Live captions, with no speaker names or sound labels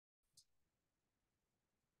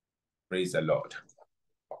Praise the Lord.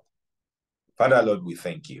 Father, Lord, we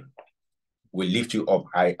thank you. We lift you up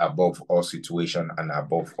high above all situation and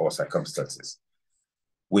above all circumstances.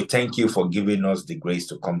 We thank you for giving us the grace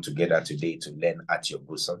to come together today to learn at your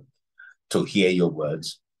bosom, to hear your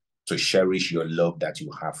words, to cherish your love that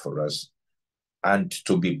you have for us, and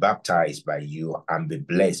to be baptized by you and be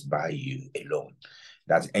blessed by you alone.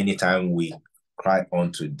 That anytime we cry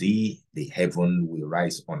unto thee, the heaven will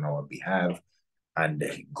rise on our behalf, and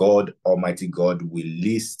God, Almighty God, will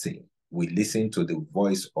listen to the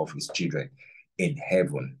voice of his children in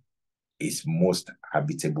heaven, his most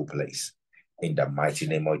habitable place, in the mighty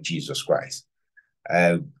name of Jesus Christ.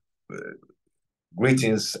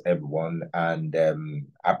 Greetings, everyone, and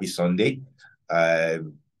happy Sunday.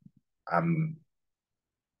 I'm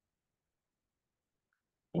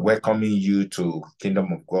welcoming you to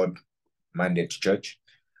Kingdom of God Mandate Church,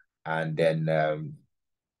 and then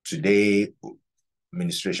today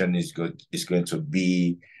ministration is going to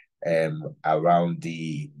be around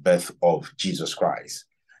the birth of Jesus Christ,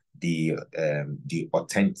 the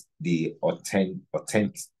authentication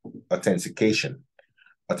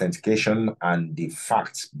and the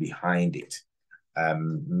facts behind it.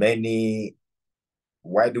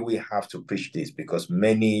 Why do we have to preach this? Because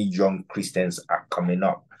many young Christians are coming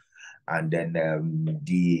up, and then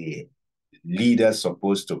the leaders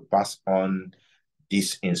supposed to pass on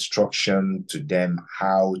this instruction to them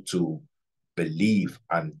how to believe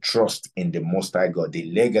and trust in the Most High God, the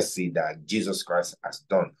legacy that Jesus Christ has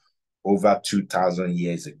done over 2,000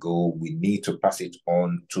 years ago. We need to pass it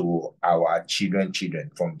on to our children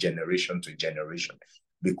from generation to generation.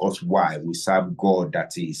 Because why? We serve God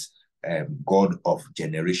that is God of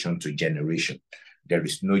generation to generation. There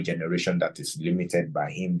is no generation that is limited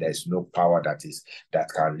by him. There's no power that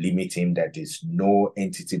can limit him. There is no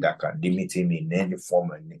entity that can limit him in any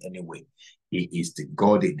form and in any way. He is the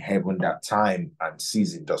God in heaven that time and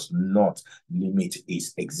season does not limit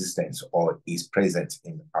his existence or his presence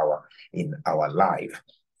in our life.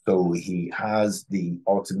 So he has the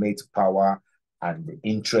ultimate power and the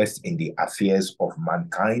interest in the affairs of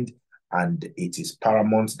mankind. And it is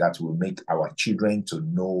paramount that we make our children to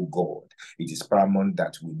know God. It is paramount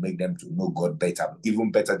that we make them to know God better,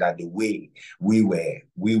 even better than the way we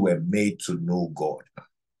were made to know God.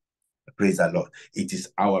 Praise the Lord. It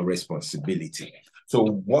is our responsibility. So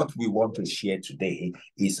what we want to share today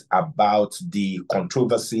is about the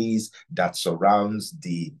controversies that surrounds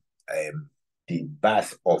the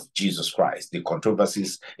birth of Jesus Christ, the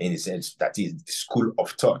controversies in the sense that is the school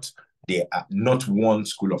of thought. They are not one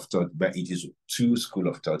school of thought, but it is two school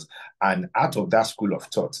of thought. And out of that school of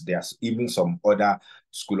thought, there's even some other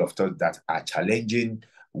school of thought that are challenging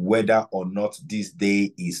whether or not this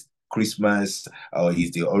day is Christmas or is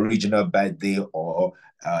the original birthday or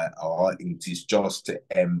it is just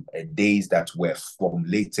days that were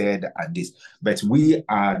formulated and this. But we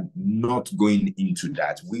are not going into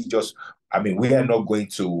that. We are not going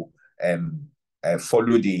to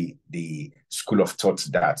follow the school of thought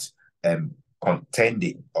that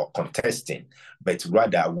contending or contesting, but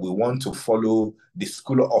rather we want to follow the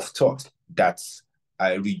school of thought that's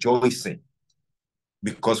rejoicing,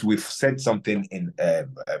 because we've said something in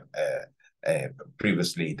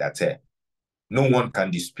previously that no one can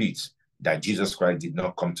dispute that Jesus Christ did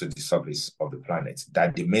not come to the surface of the planet,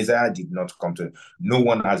 that the Messiah did not come to. No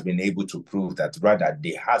one has been able to prove that. Rather,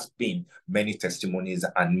 there has been many testimonies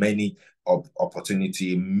and many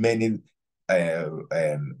opportunity, many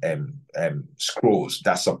scrolls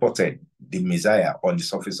that supported the Messiah on the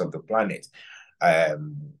surface of the planet,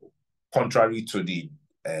 contrary to the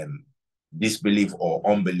disbelief or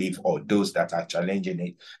unbelief or those that are challenging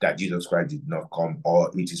it, that Jesus Christ did not come,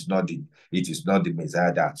 or it is not the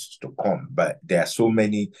Messiah that's to come. But there are so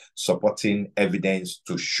many supporting evidence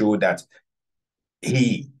to show that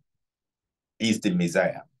he is the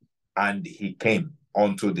Messiah and he came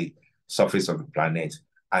onto the surface of the planet,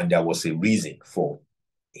 and there was a reason for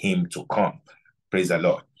him to come. Praise the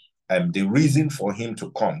Lord. The reason for him to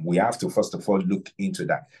come, we have to first of all look into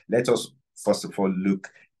that. Let us first of all look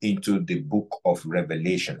into the book of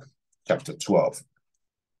Revelation, chapter 12.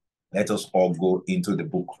 Let us all go into the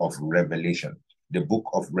book of Revelation. The book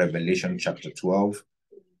of Revelation, chapter 12.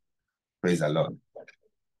 Praise the Lord.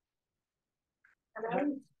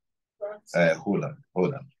 Hold on.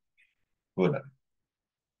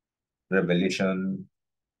 Revelation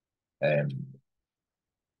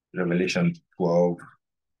 12.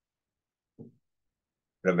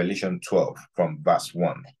 Revelation 12 from verse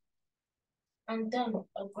 1. And then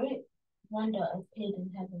a great wonder appeared in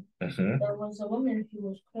heaven. There was a woman who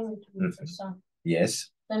was clothed with the sun, Yes.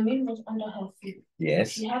 The moon was under her feet.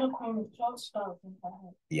 Yes. She had a crown of 12 stars on her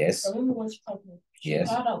head. Yes. The woman was pregnant. She Yes.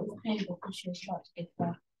 cried out with pain because she was about to give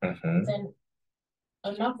birth. Then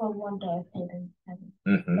another wonder appeared in heaven.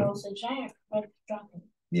 There was a giant red dragon.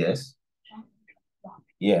 Yes. Dragon.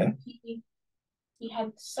 Yeah. He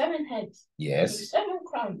had 7 heads. Yes. And 7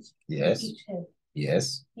 crowns. Yes. On each head.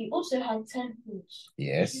 Yes. He also had 10 hooves.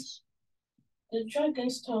 Yes. The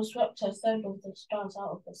dragon's tail swept a third of the stars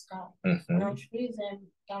out of the sky and threw them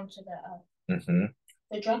down to the earth.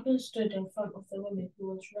 The dragon stood in front of the woman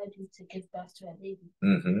who was ready to give birth to a baby.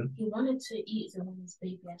 He wanted to eat the woman's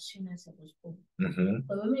baby as soon as it was born.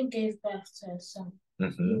 The woman gave birth to a son. He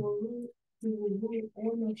will rule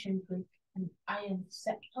all nations with an iron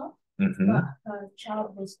scepter, but her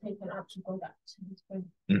child was taken out to go back to his home.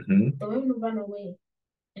 The woman ran away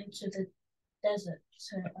into the desert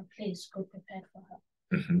to a place God prepared for her.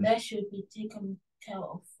 There she would be taken care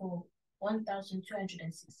of for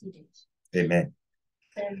 1,260 days. Amen.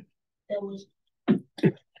 Then there was.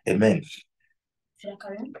 Amen. Should I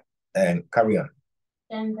carry on? And carry on.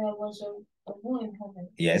 Then there was a war in heaven.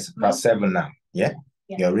 Yes, verse 7 now. Yeah?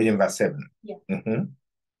 You're reading verse 7. Yeah. There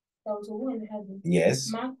was a war in heaven.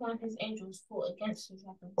 Yes. Michael and his angels fought against the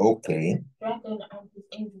dragon. Okay. Dragon and his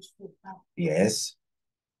angels fought back. Yes.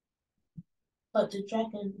 But the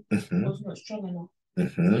dragon was not strong enough.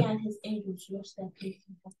 He and his angels lost their place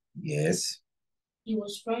in heaven. Yes. He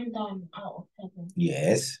was thrown down out of heaven.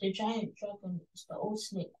 Yes. The giant dragon is the old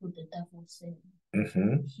snake called the devil,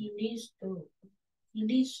 Satan. He leads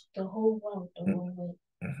the whole world the wrong way.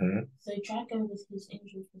 The dragon with his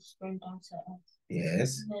angels was thrown down to earth.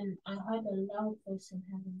 Yes. Then I heard a loud voice in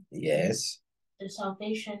heaven. Yes. The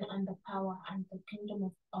salvation and the power and the kingdom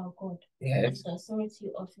of our God. Yes. And the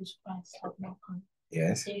authority of his Christ have now come.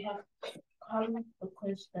 Yes. They have come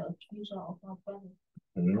because the accuser of our brother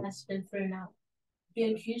has been thrown out.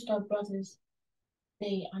 He accused our brothers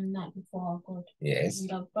day and night before our God. Yes.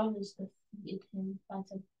 And our brothers defeated him by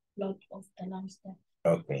the blood of the Lamb's death.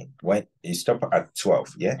 Okay. When you stop at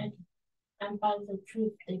 12, yeah? And by the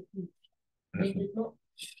truth they preached. They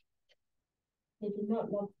did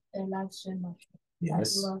not love their lives so much.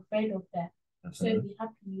 Yes. They were afraid of death. So be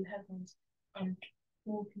happy, you heavens, and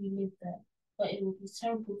all who live there. But it will be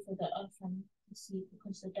terrible for the earth and the sea,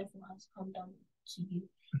 because the devil has come down to you.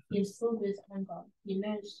 He is filled with anger. He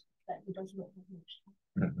knows that he does not have much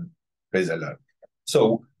time. Praise the Lord.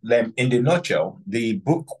 So, in the nutshell, the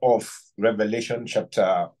book of Revelation,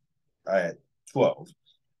 chapter 12,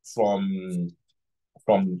 from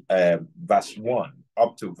verse 1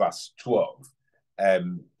 up to verse 12,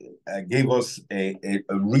 gave us a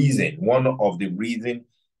reason, one of the reasons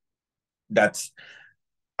that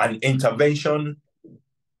an intervention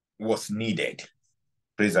was needed.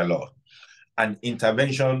 Praise the Lord. An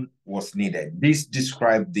intervention was needed. This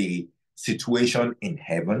described the situation in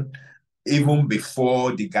heaven even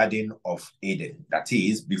before the Garden of Eden. That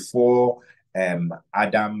is, before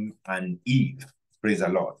Adam and Eve. Praise the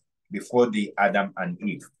Lord. Before the Adam and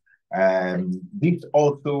Eve. This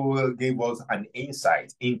also gave us an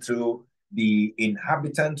insight into the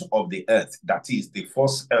inhabitants of the earth. That is, the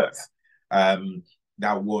first earth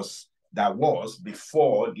that was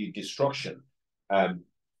before the destruction.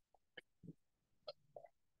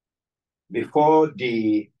 Before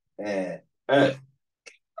the earth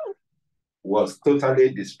was totally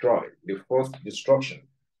destroyed, the first destruction,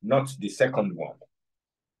 not the second one,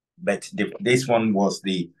 but this one was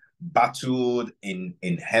the battle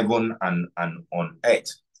in heaven and on earth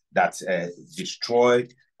that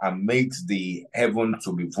destroyed and makes the heaven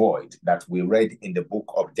to be void, that we read in the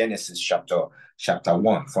book of Genesis chapter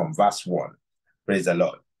 1 from verse 1. Praise the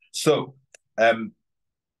Lord. So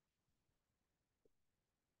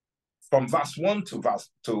from verse 1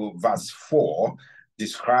 to verse 4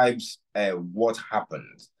 describes what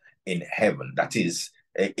happened in heaven. That is,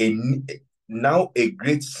 now a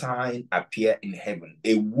great sign appeared in heaven.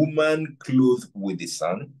 A woman clothed with the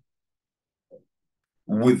sun,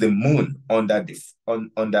 with the moon under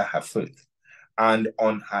her feet, and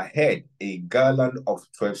on her head a garland of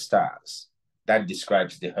 12 stars. That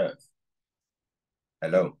describes the earth.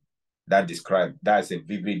 Hello? That's a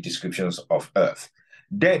vivid description of earth.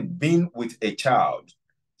 Then, being with a child,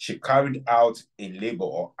 she carried out in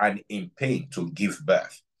labor and in pain to give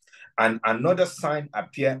birth. And another sign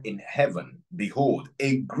appeared in heaven. Behold,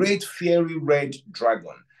 a great fiery red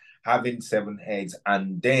dragon, having 7 heads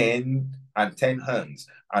and 10 horns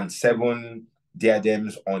and 7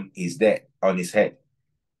 diadems on his head.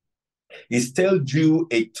 His tail drew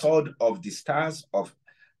a third of the stars of,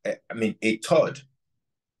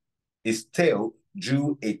 His tail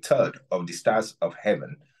drew a third of the stars of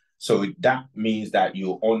heaven, So that means that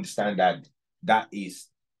you understand that that is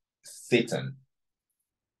Satan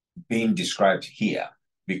being described here,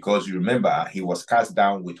 because you remember he was cast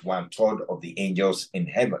down with 1/3 of the angels in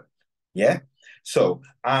heaven. Yeah. So,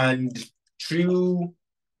 and threw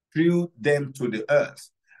them to the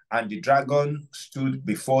earth, and the dragon stood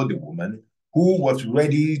before the woman, who was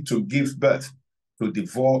ready to give birth, to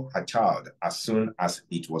devour her child as soon as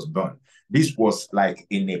it was born. This was like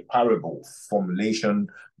in a parable formulation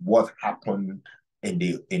what happened in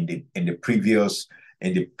the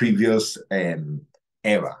previous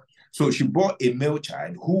era. So she bore a male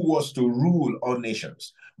child who was to rule all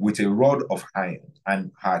nations with a rod of iron,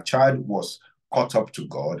 and her child was caught up to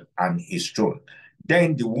God and his throne.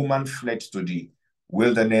 Then the woman fled to the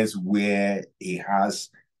wilderness, where he has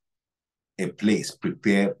a place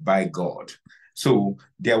prepared by God. So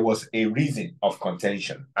there was a reason of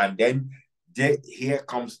contention, and then here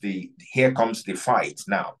comes the fight.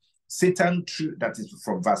 Now, Satan, that is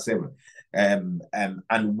from verse 7,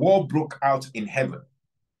 and war broke out in heaven.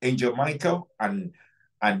 Angel Michael and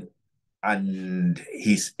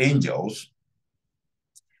his angels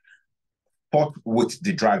fought with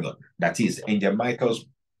the dragon. That is, Angel Michael's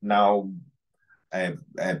now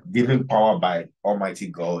given power by Almighty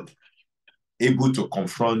God, able to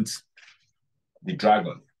confront the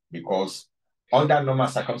dragon, because under normal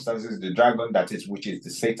circumstances, the dragon, that is, which is the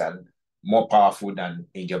Satan, more powerful than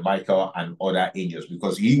Angel Michael and other angels,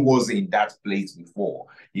 because he was in that place before.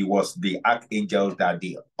 He was the archangel that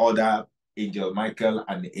the other Angel Michael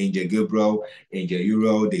and Angel Gabriel, Angel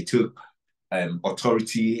Uriel, they took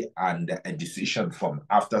authority and a decision from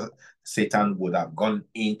after Satan would have gone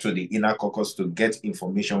into the inner caucus to get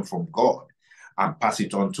information from God and pass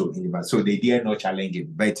it on to anyone. So they dare not challenge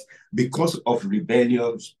it. But because of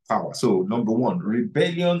rebellion's power, so number one,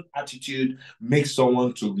 rebellion attitude makes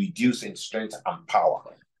someone to reduce in strength and power.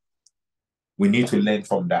 We need to learn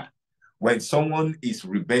from that. When someone is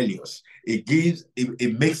rebellious, it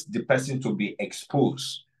makes the person to be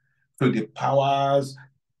exposed to the powers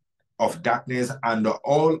of darkness, and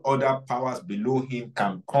all other powers below him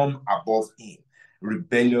can come above him.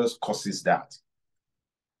 Rebellious causes that.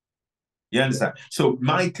 You understand? So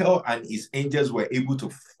Michael and his angels were able to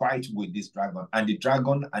fight with this dragon, and the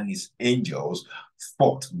dragon and his angels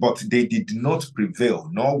fought, but they did not prevail,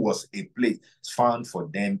 nor was a place found for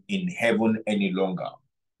them in heaven any longer.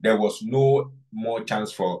 There was no more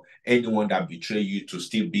chance for anyone that betrayed you to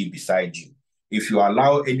still be beside you. If you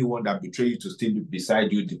allow anyone that betrayed you to still be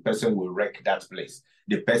beside you, the person will wreck that place.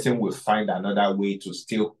 The person will find another way to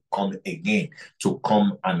still come again, to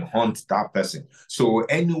come and hunt that person. So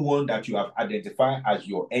anyone that you have identified as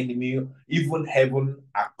your enemy, even heaven,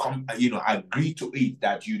 agree to it,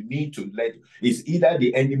 that you need to let, it's either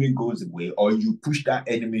the enemy goes away or you push that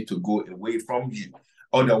enemy to go away from you.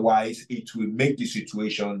 Otherwise, it will make the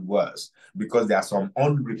situation worse, because there are some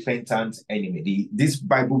unrepentant enemy. This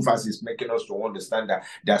Bible verse is making us to understand that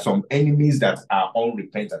there are some enemies that are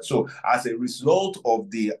unrepentant. So as a result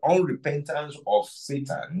of the unrepentance of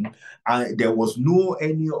Satan, there was no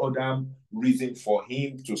any other reason for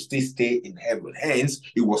him to stay in heaven. Hence,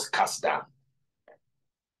 he was cast down.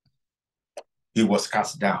 He was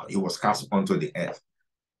cast down. He was cast onto the earth.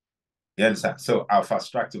 You understand? So I'll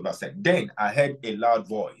fast track to verse 10. Then I heard a loud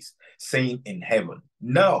voice saying in heaven,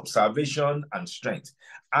 now salvation and strength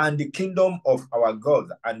and the kingdom of our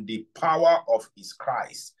God and the power of his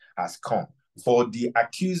Christ has come. For the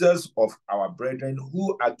accusers of our brethren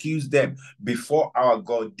who accuse them before our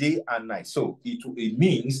God day and night. So it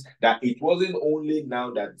means that it wasn't only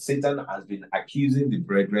now that Satan has been accusing the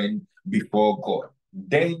brethren before God.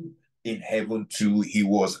 Then in heaven too, he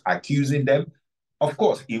was accusing them. Of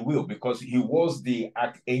course, he will, because he was the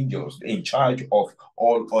archangels in charge of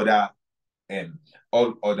all other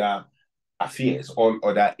affairs, all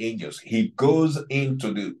other angels. He goes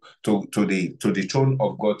into the throne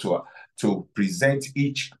of God to present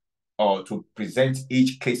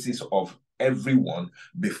each cases of everyone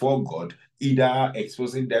before God, either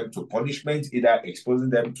exposing them to punishment, either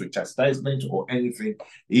exposing them to chastisement or anything.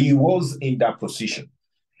 He was in that position.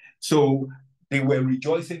 So they were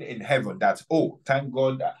rejoicing in heaven that, oh, thank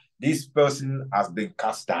God that this person has been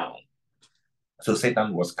cast down. So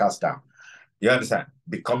Satan was cast down. You understand?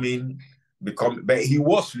 But he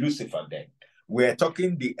was Lucifer then. We're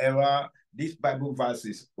talking the era, this Bible verse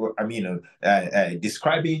is,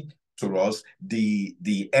 describing to us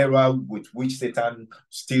the era with which Satan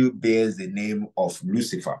still bears the name of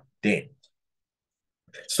Lucifer then.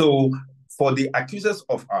 So For the accusers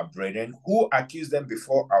of our brethren, who accuse them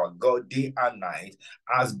before our God day and night,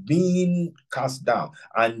 has been cast down,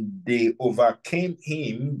 and they overcame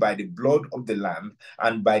him by the blood of the Lamb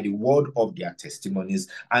and by the word of their testimonies,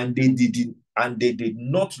 and they did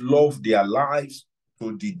not love their lives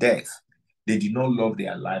to the death. They did not love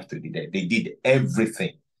their life to the death. They did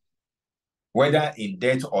everything, whether in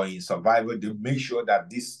death or in survival. They make sure that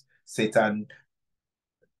this Satan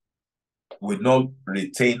will not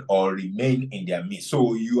retain or remain in their midst.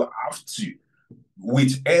 So you have to,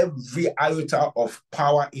 with every iota of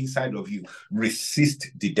power inside of you, resist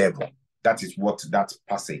the devil. That is what that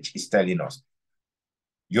passage is telling us.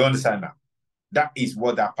 You understand now? That is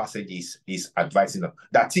what that passage is advising us.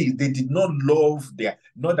 That is, they did not love their,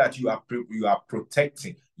 not that you are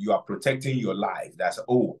protecting your life. That's,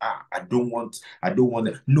 I don't want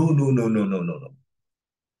it. No.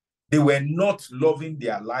 They were not loving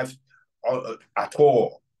their life at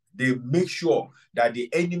all. They make sure that the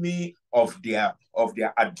enemy of their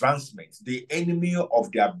advancement, the enemy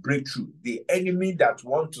of their breakthrough, the enemy that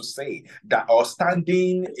want to say that are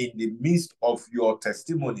standing in the midst of your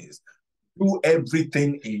testimonies, do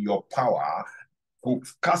everything in your power to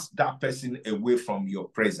cast that person away from your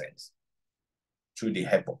presence through the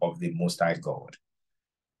help of the Most High God.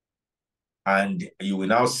 And you will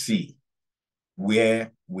now see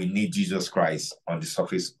where we need Jesus Christ on the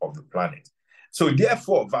surface of the planet. So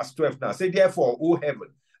therefore, verse 12 now, say, therefore, O heaven,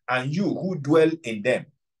 and you who dwell in them,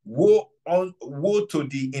 woe to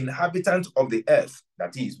the inhabitants of the earth,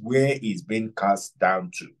 that is, where he's been cast down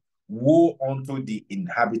to. Woe unto the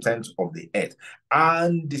inhabitants of the earth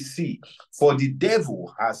and the sea, for the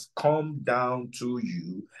devil has come down to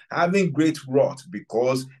you, having great wrath,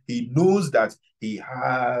 because he knows that he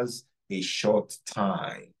has a short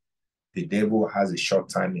time. The devil has a short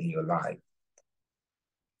time in your life.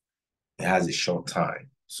 He has a short time.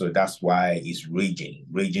 So that's why he's raging.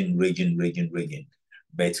 But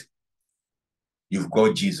you've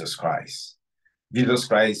got Jesus Christ. Jesus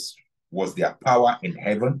Christ was their power in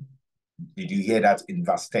heaven. Did you hear that in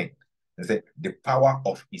verse 10? They said, the power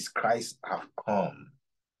of his Christ have come.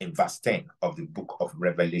 In verse 10 of the book of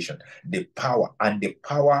Revelation, the power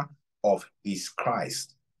of his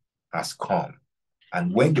Christ has come.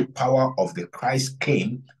 And when the power of the Christ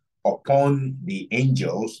came upon the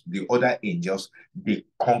angels, the other angels, they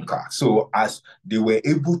conquer. So as they were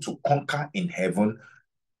able to conquer in heaven,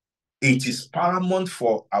 it is paramount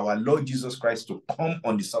for our Lord Jesus Christ to come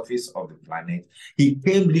on the surface of the planet. He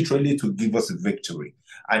came literally to give us a victory.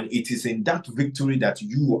 And it is in that victory that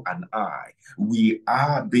you and I, we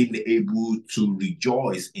are being able to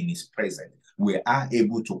rejoice in his presence. We are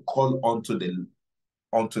able to call onto the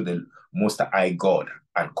Most High God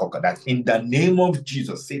and conquer. That in the name of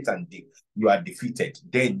Jesus, Satan, you are defeated.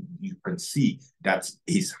 Then you can see that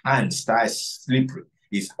his hand starts slippery.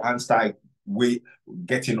 His hand starts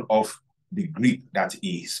getting off the grip that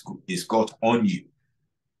he's got on you.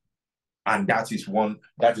 And that is one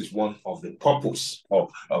of the purpose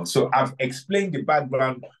of so I've explained the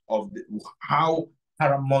background of how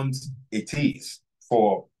paramount it is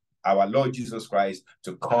for our Lord Jesus Christ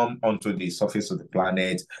to come onto the surface of the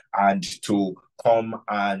planet and to come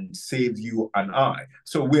and save you and I.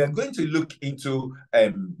 So we are going to look into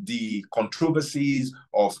the controversies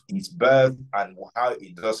of his birth and how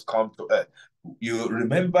it does come to earth. You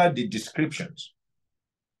remember the descriptions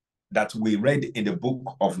that we read in the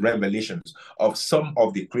book of Revelations of some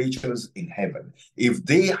of the creatures in heaven. If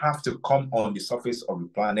they have to come on the surface of the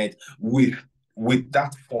planet with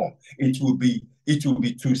that form, it will be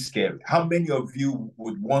too scary. How many of you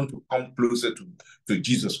would want to come closer to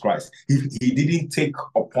Jesus Christ if he didn't take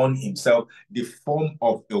upon himself the form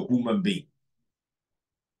of a human being?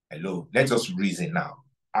 Hello, let us reason now.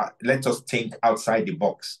 Let us think outside the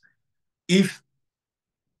box. If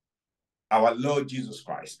our Lord Jesus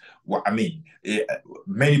Christ,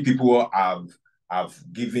 many people have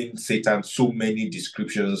given Satan so many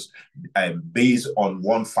descriptions based on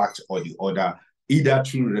one fact or the other, either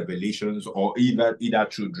through revelations or either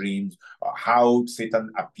through dreams, how Satan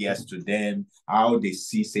appears to them, how they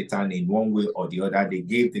see Satan in one way or the other. They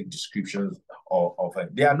gave the descriptions of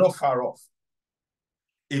it. They are not far off.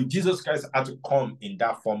 If Jesus Christ had to come in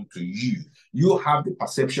that form to you, you have the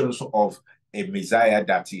perceptions of a Messiah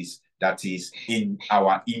that is in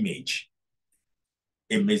our image.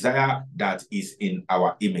 a Messiah that is in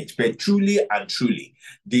our image. But truly and truly,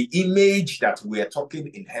 the image that we are talking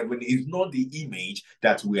in heaven is not the image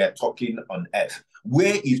that we are talking on earth.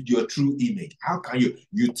 Where is your true image? How can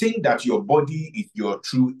you think that your body is your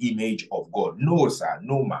true image of God? No, sir,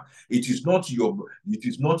 no, ma. It is not your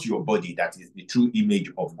body that is the true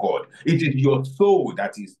image of God. It is your soul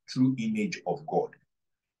that is true image of God.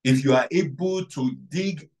 If you are able to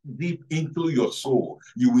dig deep into your soul,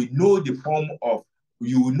 you will know the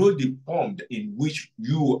form in which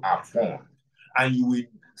you are formed, and you will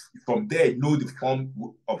from there know the form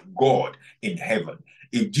of God in heaven.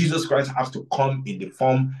 If Jesus Christ has to come in the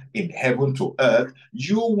form in heaven to earth,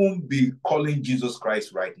 you won't be calling Jesus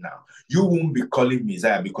Christ right now. You won't be calling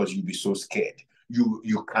Messiah because you'll be so scared.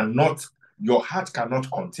 You cannot, your heart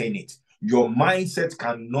cannot contain it. Your mindset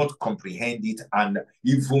cannot comprehend it and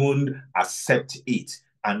even accept it.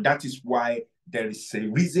 And that is why there is a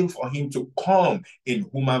reason for him to come in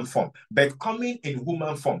human form. But coming in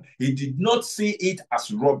human form, he did not see it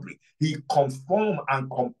as robbery. He conformed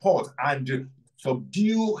and comport and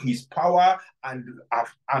subdue his power and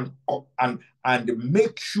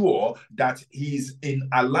make sure that he's in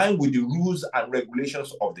align with the rules and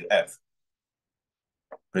regulations of the earth.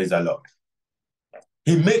 Praise the Lord.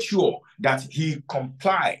 He made sure that he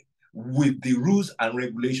complied with the rules and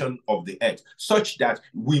regulations of the earth, such that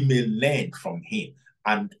we may learn from him.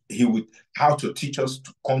 And he would how to teach us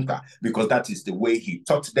to conquer, because that is the way he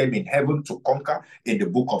taught them in heaven to conquer. In the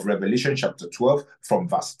book of Revelation, chapter 12, from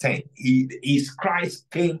verse 10, his Christ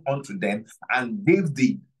came unto them and gave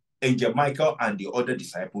the angel Michael and the other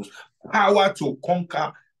disciples power to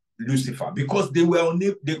conquer Lucifer, because they were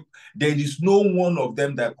there is no one of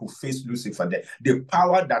them that could face Lucifer. The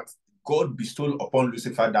power that God bestowed upon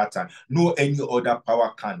Lucifer that time, no any other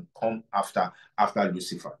power can come after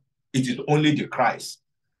Lucifer. It is only the Christ.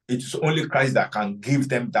 It is only Christ that can give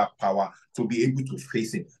them that power to be able to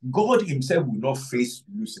face him. God himself will not face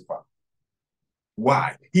Lucifer.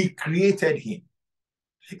 Why? He created him.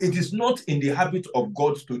 It is not in the habit of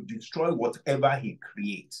God to destroy whatever he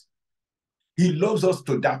creates. He loves us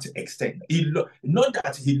to that extent. Not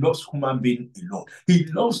that he loves human being alone. He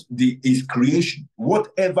loves his creation.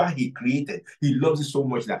 Whatever he created, he loves it so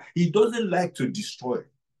much that he doesn't like to destroy.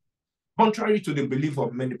 Contrary to the belief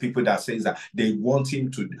of many people that says that they want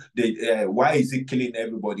him to, why is he killing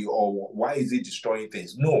everybody, or why is he destroying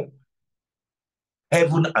things? No.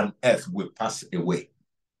 Heaven and earth will pass away.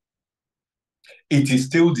 It is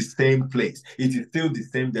still the same place. It is still the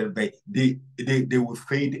same, but they will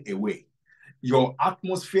fade away. Your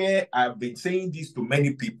atmosphere, I've been saying this to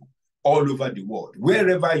many people all over the world,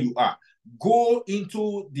 wherever you are, go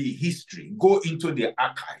into the history, go into the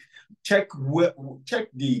archive, check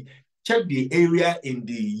the area in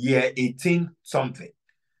the year 18 something.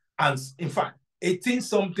 And in fact, 18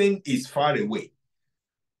 something is far away.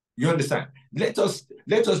 You understand? Let us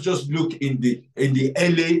just look in the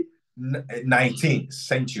early 19th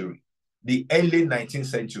century, the early 19th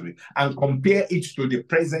century, and compare it to the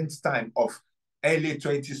present time of early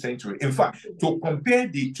 20th century. In fact, to compare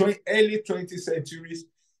the early 20th centuries,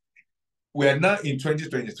 we are now in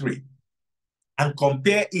 2023, and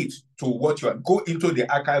compare it to what you are, go into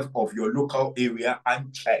the archive of your local area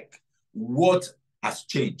and check what has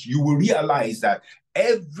changed. You will realize that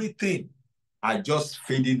everything are just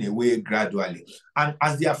fading away gradually. And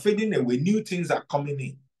as they are fading away, new things are coming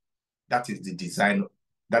in. That is the design.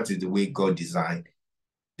 That is the way God designed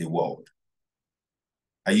the world.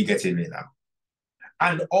 Are you getting me now?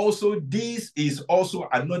 And also, this is also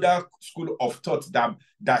another school of thought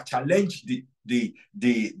that challenge the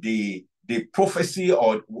prophecy,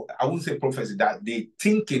 or I won't say prophecy, that the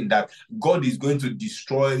thinking that God is going to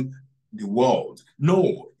destroy the world.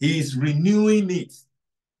 No, he is renewing it.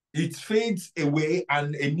 It fades away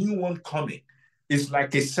and a new one coming. It's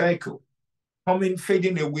like a cycle, coming,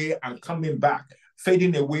 fading away and coming back,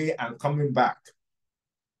 fading away and coming back.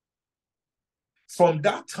 From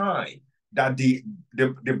that time, that the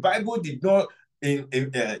Bible did not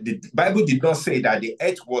the Bible did not say that the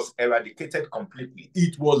earth was eradicated completely.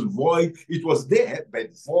 It was void. It was there, but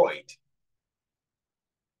void.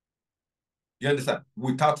 You understand?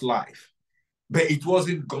 Without life. But it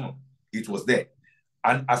wasn't gone. It was there.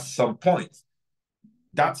 And at some point,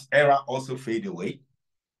 that era also faded away,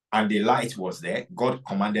 and the light was there. God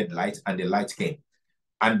commanded light, and the light came.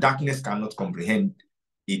 And darkness cannot comprehend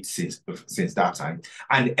it since that time.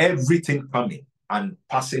 And everything coming and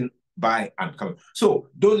passing by and coming. So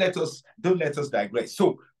don't let us digress.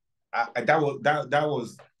 So that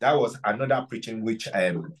was another preaching which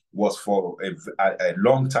was for a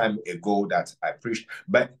long time ago that I preached.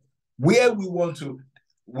 But where we want to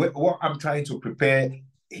what I'm trying to prepare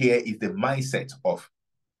here is the mindset of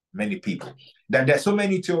many people. That there's so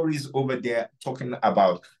many theories over there talking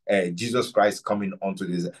about Jesus Christ coming onto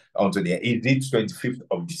the is it 25th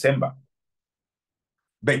of December.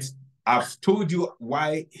 But I've told you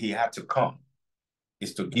why he had to come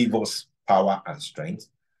is to give us power and strength,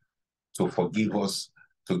 to forgive us,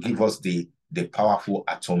 to give us the powerful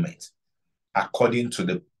atonement. According to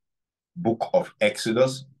the book of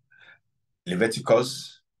Exodus,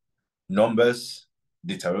 Leviticus, Numbers,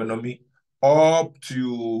 Deuteronomy, up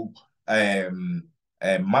to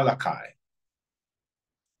Malachi,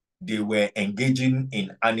 they were engaging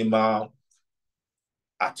in animal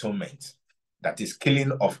atonement. That is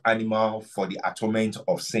killing of animal for the atonement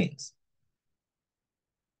of sins.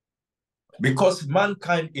 Because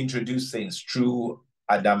mankind introduced sins through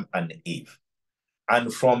Adam and Eve.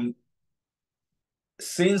 And from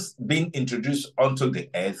sins being introduced onto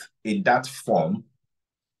the earth in that form,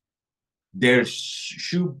 there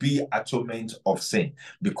should be atonement of sin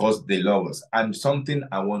because they love us. And something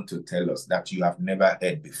I want to tell us that you have never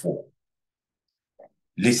heard before.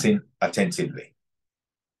 Listen attentively.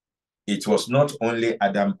 It was not only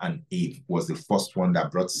Adam and Eve was the first one that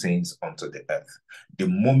brought sins onto the earth. The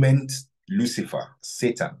moment Lucifer,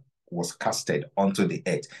 Satan, was casted onto the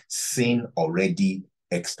earth, sin already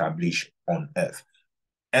established on earth.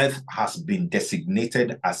 Earth has been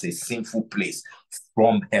designated as a sinful place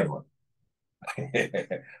from heaven.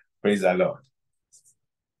 Praise the Lord.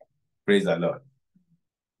 Praise the Lord.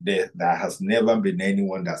 There has never been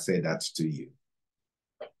anyone that said that to you.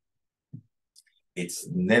 It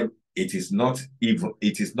is not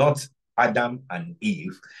Adam and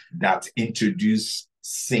Eve that introduced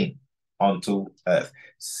sin onto earth.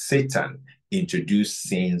 Satan introduced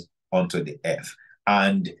sins onto the earth.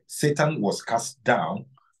 And Satan was cast down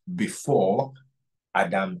before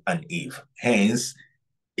Adam and Eve. Hence,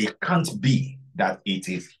 it can't be that it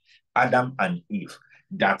is Adam and Eve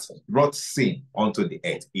that brought sin onto the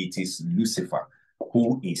earth. It is Lucifer,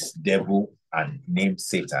 who is devil and named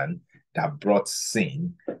Satan, that brought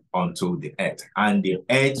sin onto the earth. And the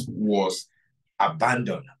earth was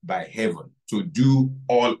abandoned by heaven to do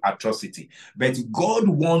all atrocity. But God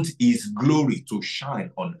wants his glory to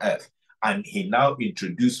shine on earth. And he now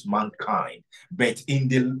introduced mankind. But in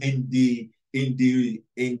the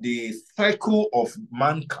cycle of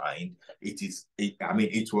mankind,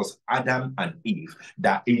 it was Adam and Eve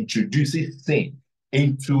that introduces sin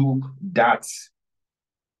into that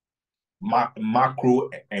macro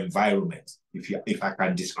environment, if I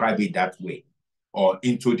can describe it that way, or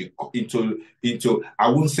into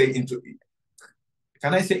I won't say into,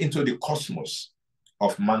 can I say into the cosmos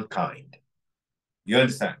of mankind? You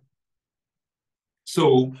understand?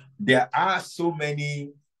 So there are so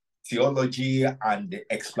many theology and the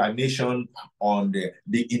explanation on the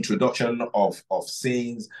introduction of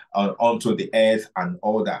sins onto the earth and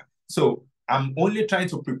all that. So I'm only trying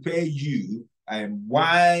to prepare you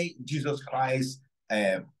why Jesus Christ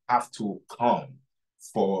have to come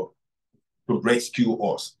to rescue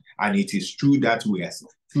us. And it is true that we are,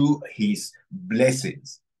 through his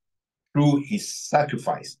blessings, through his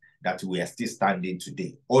sacrifice, that we are still standing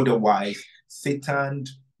today. Otherwise, Satan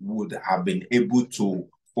would have been able to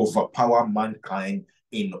overpower mankind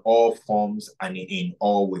in all forms and in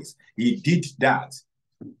all ways. He did that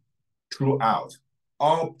throughout,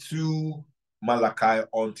 up to Malachi,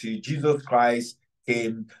 until Jesus Christ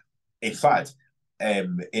came. In fact,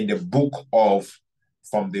 in the book of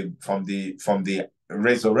from the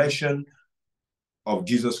resurrection of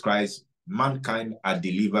Jesus Christ, mankind are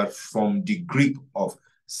delivered from the grip of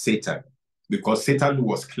Satan, because Satan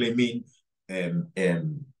was claiming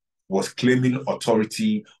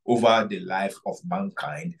authority over the life of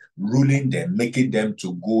mankind, ruling them, making them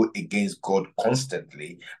to go against God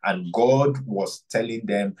constantly. And God was telling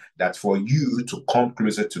them that for you to come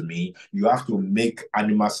closer to me, you have to make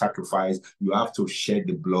animal sacrifice, you have to shed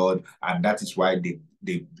the blood, and that is why the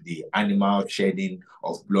animal shedding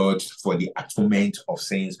of blood for the atonement of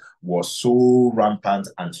sins was so rampant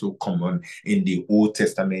and so common in the Old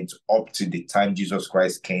Testament up to the time Jesus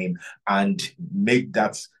Christ came and make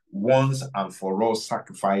that once and for all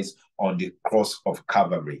sacrifice on the cross of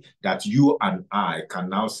Calvary, that you and I can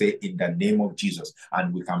now say in the name of Jesus,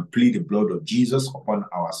 and we can plead the blood of Jesus upon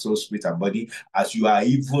our soul, spirit, and body. As you are,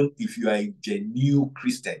 even if you are a genuine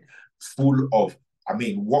Christian, full of,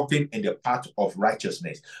 walking in the path of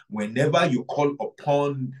righteousness, whenever you call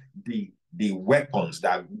upon the weapons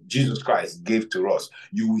that Jesus Christ gave to us,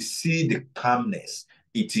 you will see the calmness.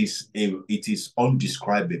 It is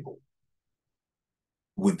undescribable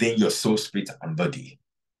within your soul, spirit, and body.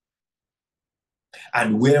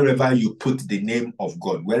 And wherever you put the name of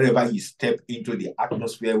God, wherever you step into the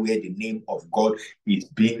atmosphere where the name of God is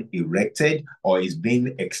being erected or is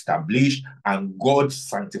being established, and God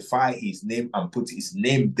sanctify his name and put his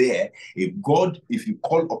name there, if you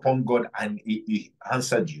call upon God and he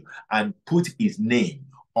answered you and put his name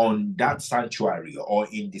on that sanctuary or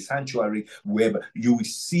in the sanctuary, wherever, you will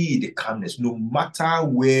see the calmness, no matter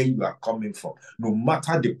where you are coming from, no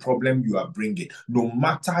matter the problem you are bringing, no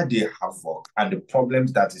matter the havoc and the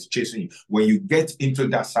problems that is chasing you. When you get into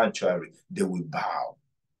that sanctuary, they will bow.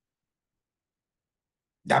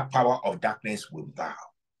 That power of darkness will bow.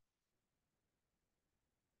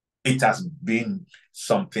 It has been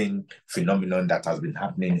something phenomenon that has been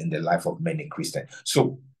happening in the life of many Christians.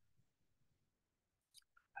 So,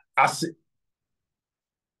 as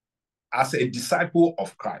a disciple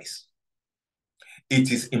of Christ,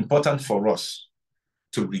 it is important for us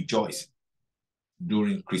to rejoice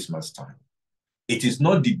during Christmas time. It is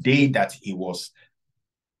not the day that he was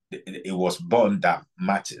born that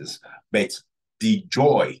matters, but the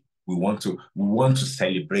joy we want to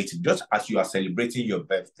celebrate it, just as you are celebrating your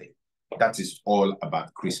birthday. That is all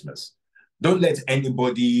about Christmas. Don't let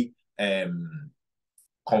anybody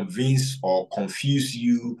convince or confuse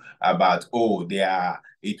you about,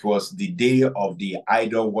 it was the day of the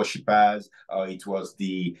idol worshippers, or it was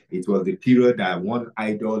the period that one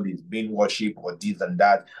idol is being worshipped, or this and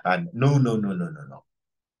that. And no.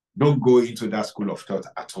 Don't go into that school of thought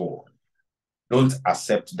at all. Don't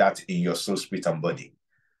accept that in your soul, spirit, and body.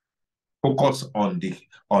 Focus on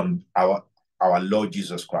our Lord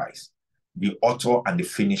Jesus Christ, the author and the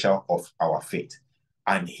finisher of our faith,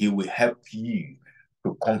 and he will help you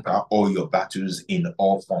to conquer all your battles in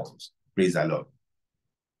all forms. Praise the Lord.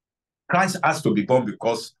 Christ has to be born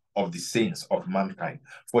because of the sins of mankind.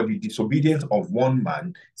 For the disobedience of one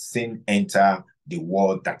man, sin entered the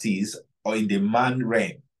world, that is, or in the man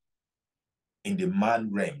realm. In the man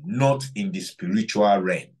realm, not in the spiritual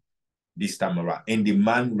realm. This time around, in the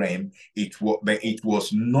man realm, it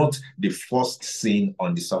was not the first sin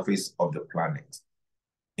on the surface of the planet.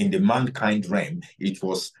 In the mankind realm, it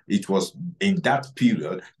was in that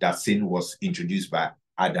period that sin was introduced by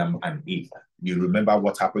Adam and Eve. You remember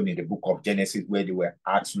what happened in the book of Genesis, where they were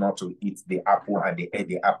asked not to eat the apple, and they ate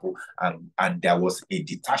the apple, and there was a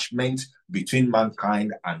detachment between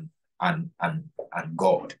mankind and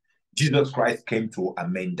God. Jesus Christ came to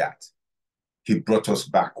amend that. He brought us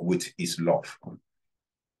back with his love.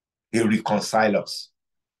 He reconciled us.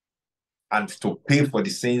 And to pay for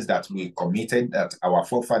the sins that we committed, that our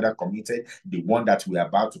forefather committed, the one that we are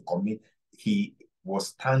about to commit, he was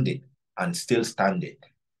standing and still standing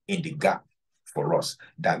in the gap for us,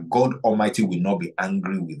 that God Almighty will not be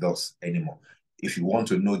angry with us anymore. If you want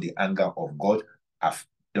to know the anger of God, I've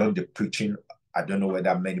done the preaching. I don't know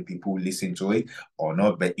whether many people listen to it or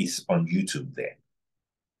not, but it's on YouTube there.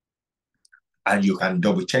 And you can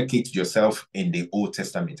double check it yourself in the Old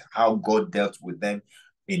Testament, how God dealt with them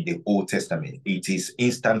in the Old Testament. It is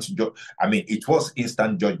instant. It was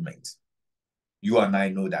instant judgment. You and I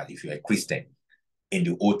know that if you're a Christian. In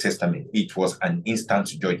the Old Testament, it was an instant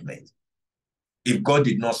judgment. If God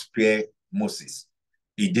did not spare Moses,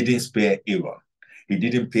 he didn't spare Aaron. He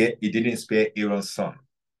didn't spare Aaron's son,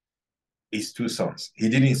 his two sons. He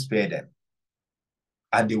didn't spare them.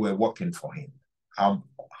 And they were working for him.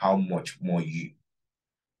 How much more you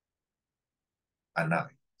and I?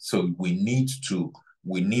 So we need to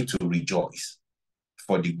rejoice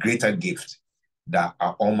for the greater gift that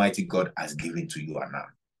our Almighty God has given to you and I.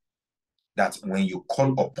 That when you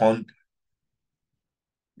call upon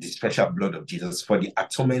the special blood of Jesus for the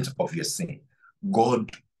atonement of your sin, God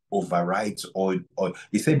overrides all.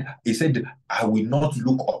 He said, I will not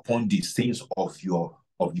look upon the sins of your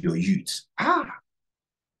youth.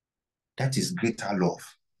 That is greater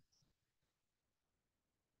love.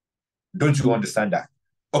 Don't you understand that?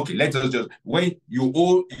 Okay, let us just, when you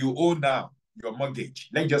owe now your mortgage,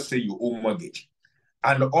 let's just say you owe mortgage,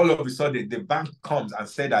 and all of a sudden the bank comes and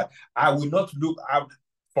said that I will not look up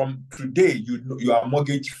from today, you are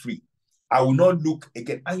mortgage free. I will not look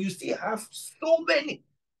again. And you still have so many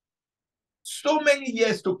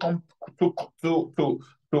years to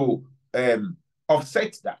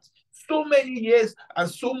offset that. So many years and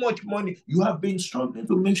so much money. You have been struggling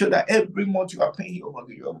to make sure that every month you are paying your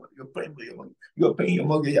mortgage, you're paying your mortgage, you're paying your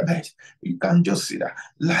mortgage. You can't just see that.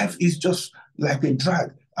 Life is just like a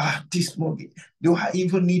drag. This mortgage. Do I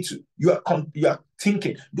even need to? You are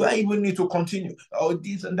thinking, do I even need to continue? Or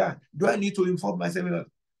this and that? Do I need to inform myself?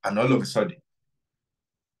 And all of a sudden,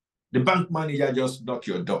 the bank manager just knocked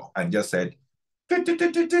your door and just said,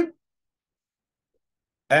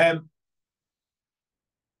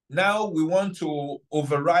 Now we want to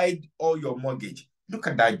override all your mortgage. Look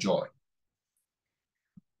at that joy.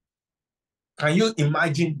 Can you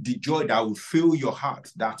imagine the joy that will fill your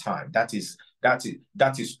heart that time? That is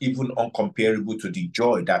even uncomparable to the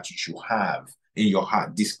joy that you should have in your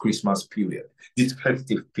heart this Christmas period, this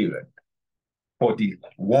festive period, for the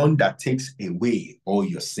one that takes away all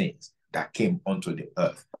your sins that came onto the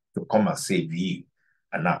earth to come and save you.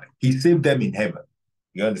 And now he saved them in heaven.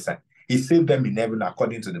 You understand? He saved them in heaven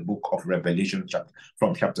according to the book of Revelation,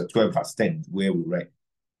 from chapter 12, verse 10, where we read.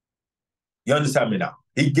 You understand me now?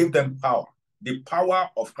 He gave them power. The power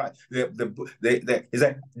of Christ. He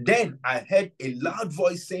said, then I heard a loud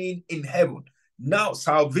voice saying in heaven, now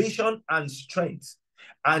salvation and strength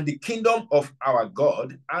and the kingdom of our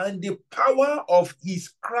God and the power of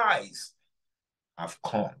his Christ have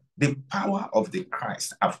come. The power of the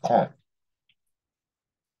Christ have come.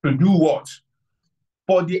 To do what?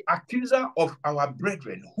 For the accuser of our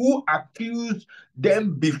brethren, who accused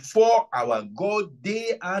them before our God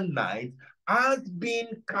day and night, has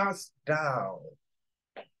been cast down.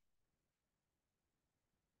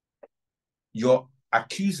 Your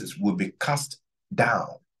accusers will be cast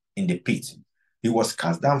down in the pit. He was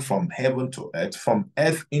cast down from heaven to earth, from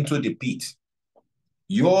earth into the pit.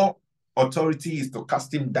 Your authority is to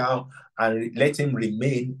cast him down and let him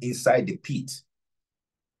remain inside the pit,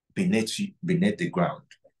 beneath the ground.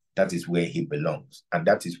 That is where he belongs, and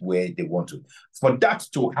that is where they want to. For that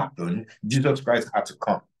to happen, Jesus Christ had to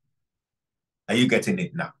come. Are you getting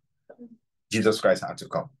it now? Jesus Christ had to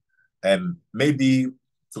come. Maybe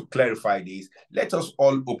to clarify this, let us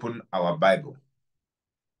all open our Bible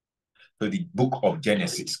to the book of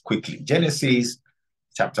Genesis quickly. Genesis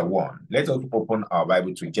chapter 1. Let us open our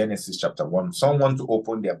Bible to Genesis chapter 1. Someone to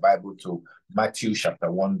open their Bible to Matthew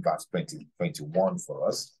chapter 1, verse 21 for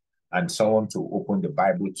us. And someone to open the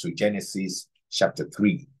Bible to Genesis chapter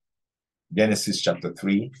 3. Genesis chapter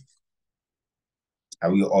 3.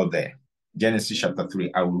 Are we all there? Genesis chapter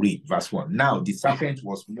 3, I will read verse 1. Now the serpent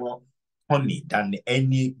was more honey than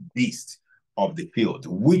any beast of the field,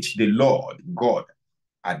 which the Lord God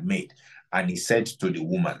had made. And he said to the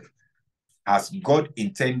woman, as God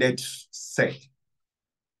indeed said,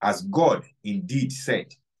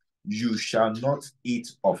 you shall not eat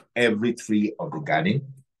of every tree of the garden?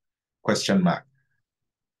 Question mark.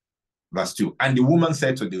 Verse 2. And the woman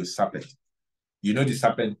said to the serpent, you know the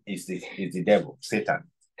serpent is the devil, Satan,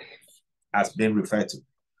 has been referred to.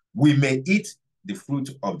 We may eat the fruit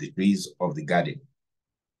of the trees of the garden.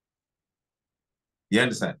 You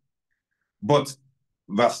understand? But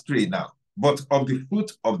verse 3 now. But of the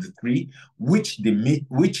fruit of the tree which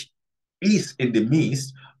is in the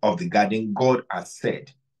midst of the garden, God has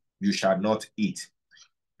said, you shall not eat,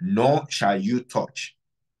 nor shall you touch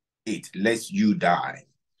it, lest you die.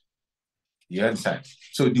 You understand?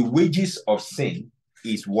 So the wages of sin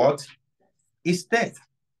is what? Is death.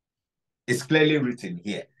 It's clearly written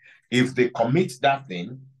here. If they commit that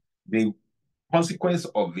thing, the consequence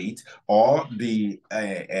of it, or the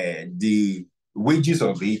wages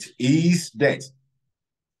of it, is death.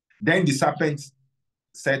 Then the serpent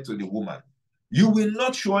said to the woman, you will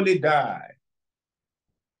not surely die.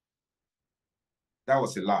 That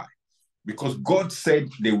was a lie, because God said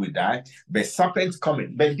they will die, but serpents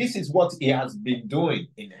coming. But this is what he has been doing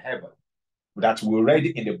in heaven, that we read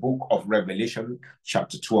in the book of Revelation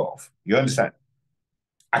chapter 12. You understand?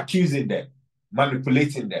 Accusing them,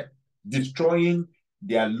 manipulating them, destroying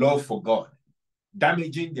their love for God,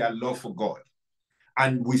 damaging their love for God.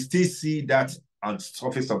 And we still see that on the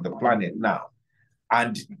surface of the planet now.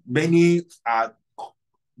 And many are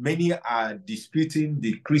disputing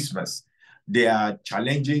the Christmas. They are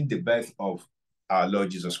challenging the birth of our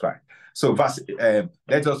Lord Jesus Christ. So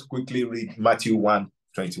let us quickly read Matthew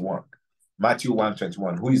 1:21. Matthew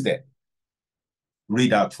 1:21. Who is there?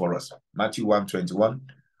 Read out for us. Matthew 1:21.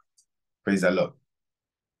 Praise the Lord.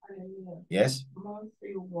 Hallelujah. Yes?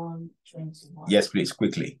 Matthew 1:21. Yes, please,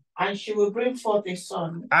 quickly. And she will bring forth a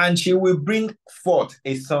son. And she will bring forth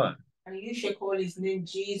a son. And you shall call his name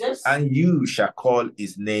Jesus. And you shall call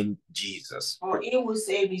his name Jesus. For he will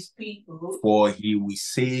save his people. For he will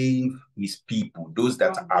save his people, those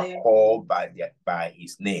that are called by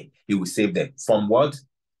his name. He will save them. From what?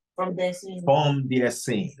 From their sins. From their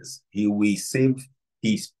sins. He will save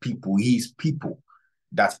his people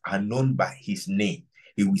that are known by his name.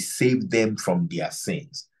 He will save them from their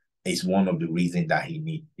sins. It's one of the reasons that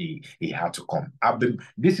he had to come.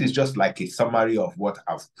 This is just like a summary of what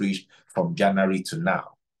I've preached from January to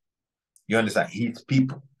now. You understand? His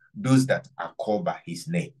people, those that are called by his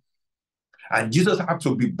name. And Jesus had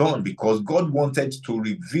to be born because God wanted to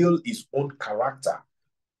reveal his own character.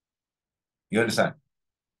 You understand?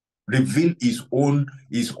 reveal his own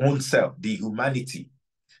self, the humanity.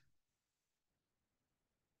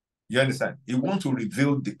 You understand? He wants to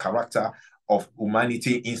reveal the character of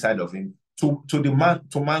humanity inside of him to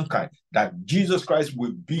mankind, that Jesus Christ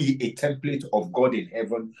will be a template of God in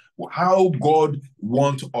heaven. How God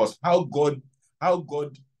wants us, how God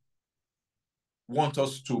wants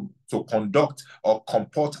us to conduct or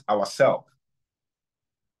comport ourselves.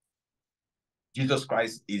 Jesus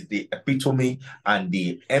Christ is the epitome and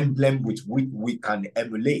the emblem with which we can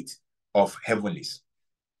emulate of heavenlies.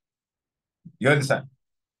 You understand?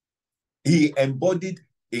 He embodied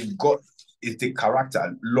in God is the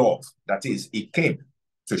character, love. That is, he came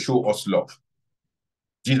to show us love.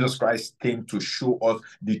 Jesus Christ came to show us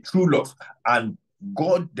the true love. And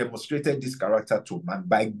God demonstrated this character to man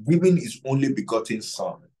by giving his only begotten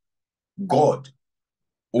son. God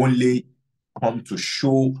only come to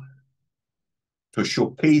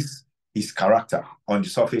showcase his character on the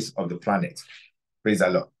surface of the planet. Praise the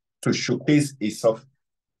Lord. To showcase his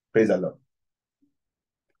praise the Lord.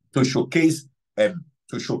 To showcase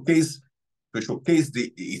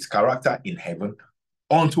his character in heaven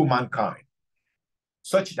unto mankind,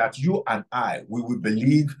 such that you and I, we will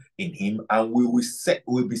believe in him, and we will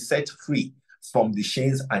be set free from the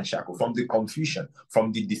chains and shackles, from the confusion,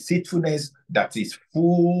 from the deceitfulness that is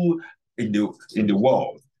full in the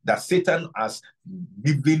world, that Satan has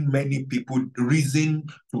given many people reason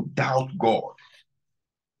to doubt God.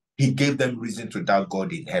 He gave them reason to doubt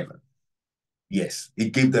God in heaven. Yes, he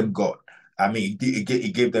gave them God. I mean, he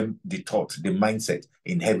gave them the thought, the mindset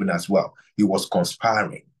in heaven as well. He was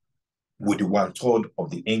conspiring with the 1/3 of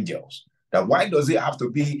the angels. That why does it have to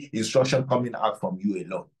be instruction coming out from you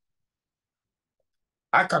alone?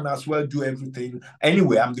 I can as well do everything.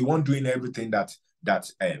 Anyway, I'm the one doing everything that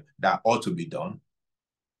ought to be done.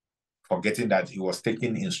 Forgetting that he was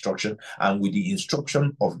taking instruction, and with the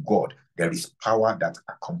instruction of God, there is power that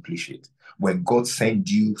accomplishes it. When God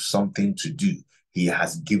sends you something to do, he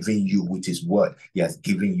has given you with his word, he has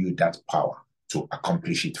given you that power to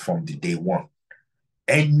accomplish it from the day one.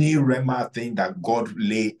 Any rhema thing that God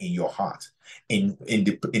lay in your heart, in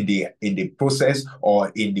the process or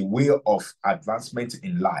in the way of advancement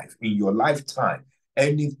in life, in your lifetime,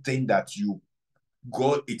 anything that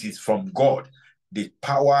it is from God. The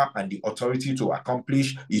power and the authority to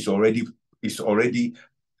accomplish is already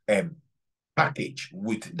packaged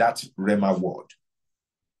with that rhema word.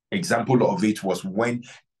 Example of it was when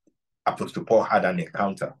Apostle Paul had an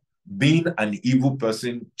encounter, being an evil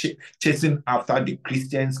person, chasing after the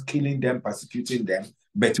Christians, killing them, persecuting them.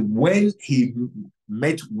 But when he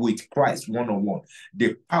met with Christ one-on-one,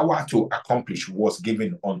 the power to accomplish was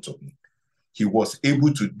given unto him. He was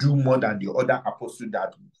able to do more than the other apostles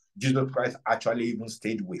that Jesus Christ actually even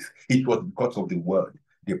stayed with. It was because of the word,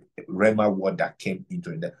 the rhema word that came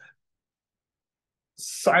into him.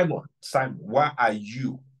 Simon, why are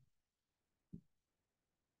you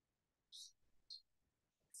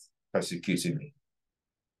persecuting me?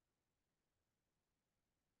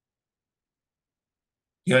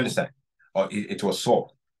 You understand? Or it was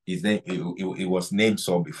Saul. His name, it was named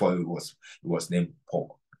Saul before it was named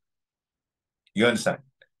Paul. You understand?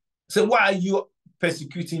 So why are you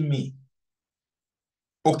persecuting me?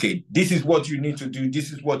 Okay, this is what you need to do.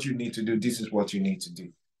 This is what you need to do. This is what you need to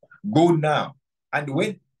do. Go now. And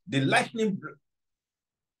when the lightning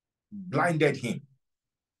blinded him,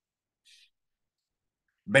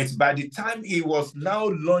 but by the time he was now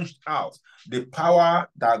launched out, the power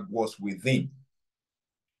that was within,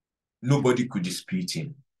 nobody could dispute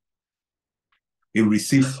him. He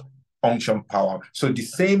received unction power. So the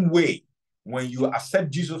same way, when you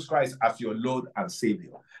accept Jesus Christ as your Lord and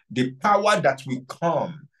Savior, the power that will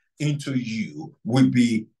come into you will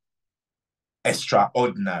be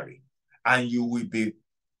extraordinary, and you will be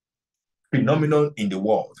phenomenal in the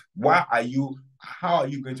world. How are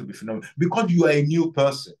you going to be phenomenal? Because you are a new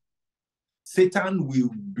person. Satan will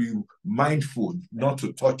be mindful not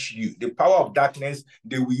to touch you. The power of darkness,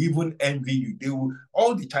 they will even envy you.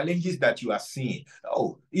 All the challenges that you are seeing,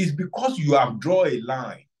 it's because you have drawn a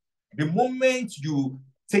line. The moment you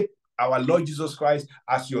take our Lord Jesus Christ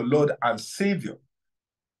as your Lord and Savior,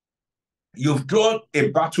 you've drawn a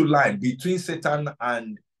battle line between Satan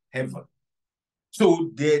and heaven. So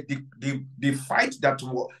the fight that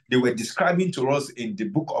they were describing to us in the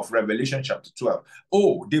book of Revelation chapter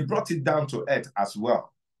 12, they brought it down to earth as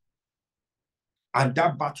well. And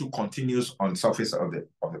that battle continues on the surface of the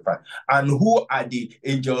planet. And who are the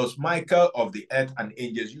angels? Michael of the earth and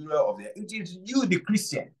angels Uriel of the earth. It is you, the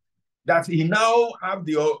Christian, that he now have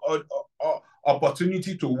the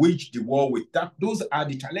opportunity to wage the war with. Those are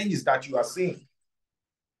the challenges that you are seeing.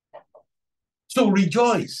 So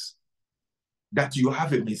rejoice. that you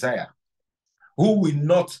have a Messiah who will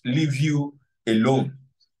not leave you alone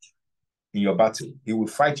in your battle. He will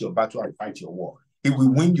fight your battle and fight your war. He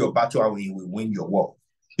will win your battle and he will win your war.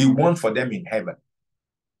 He won for them in heaven.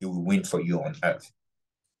 He will win for you on earth.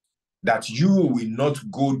 That you will not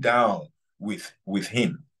go down with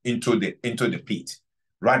him into the pit.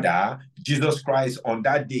 Rather, Jesus Christ on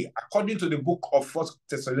that day, according to the book of 1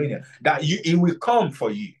 Thessalonians, that he will come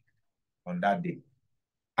for you on that day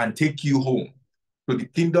and take you home to the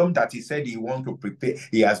kingdom that he said he wants to prepare.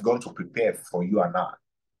 He has gone to prepare for you and I.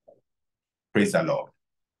 Praise the Lord.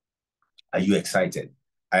 Are you excited?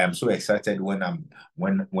 I am so excited when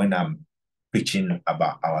I'm preaching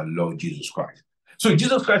about our Lord Jesus Christ. So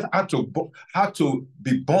Jesus Christ had to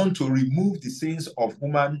be born to remove the sins of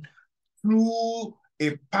human through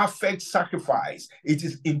a perfect sacrifice. It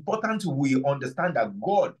is important we understand that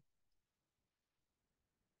God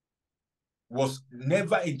was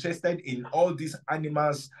never interested in all these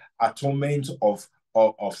animals' atonement of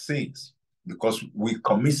sins, because we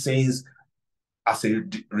commit sins as a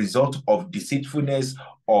result of deceitfulness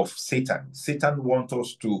of Satan. Satan wants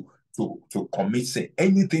us to commit sin.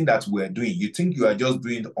 Anything that we're doing, you think you are just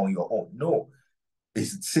doing it on your own. No.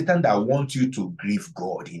 It's Satan that wants you to grieve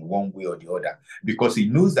God in one way or the other, because he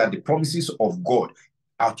knows that the promises of God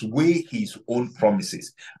outweigh his own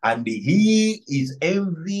promises, and he is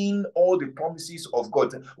envying all the promises of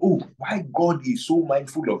God. Oh, why God is so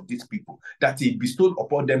mindful of these people that he bestowed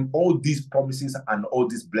upon them all these promises and all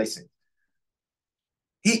these blessings.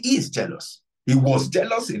 He is jealous. He was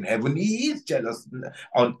jealous in heaven. He is jealous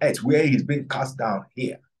on earth where he's been cast down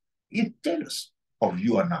here. He's jealous of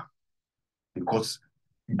you and I, because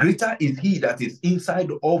greater is he that is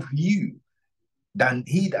inside of you than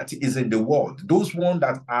he that is in the world. Those ones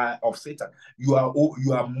that are of Satan, you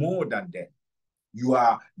are more than them. You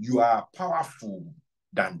are powerful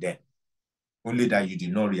than them. Only that you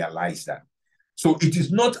did not realize that. So it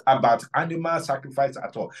is not about animal sacrifice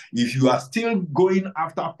at all. If you are still going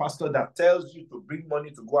after a pastor that tells you to bring money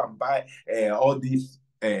to go and buy all these,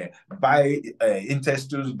 buy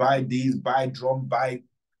intestines, buy this, buy drum, buy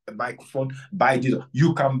microphone, buy this,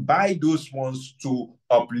 you can buy those ones to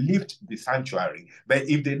uplift the sanctuary. But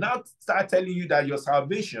if they now start telling you that your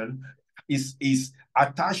salvation is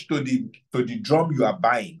attached to the drum you are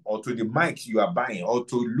buying, or to the mics you are buying, or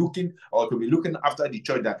to be looking after the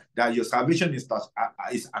church, that your salvation is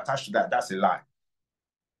attached to that, that's a lie.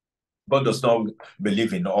 God does not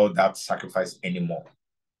believe in all that sacrifice anymore.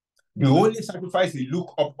 The only sacrifice he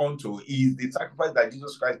look up onto is the sacrifice that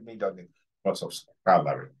Jesus Christ made on the cross of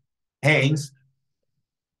Calvary. Hence,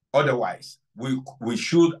 otherwise, we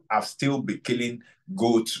should have still been killing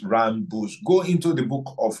goats, ram, bulls. Go into the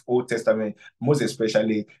book of Old Testament, most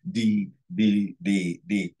especially the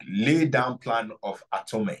lay down plan of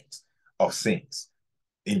atonement of sins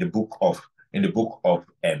in the book of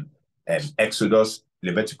Exodus,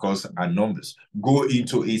 Leviticus, and Numbers. Go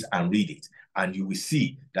into it and read it, and you will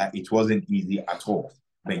see that it wasn't easy at all.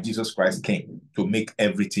 But Jesus Christ came to make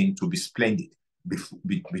everything to be splendid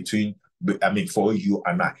for you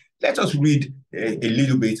and I. Let us read a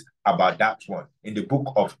little bit about that one in the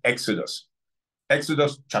book of Exodus.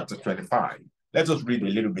 Exodus chapter 25. Let us read a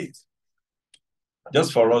little bit.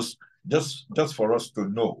 Just for us to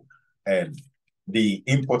know the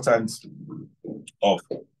importance of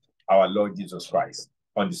our Lord Jesus Christ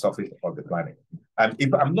on the surface of the planet.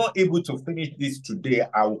 If I'm not able to finish this today,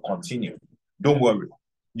 I will continue. Don't worry.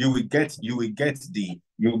 You will get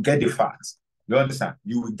the facts. You understand?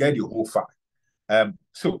 You will get the whole fact.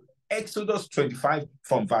 So Exodus 25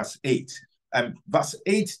 from verse 8. Verse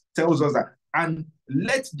 8 tells us that, and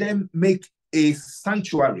let them make a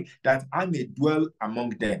sanctuary that I may dwell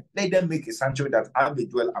among them. Let them make a sanctuary that I may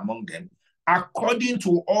dwell among them, according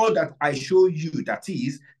to all that I show you, that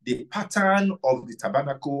is, the pattern of the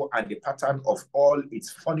tabernacle and the pattern of all its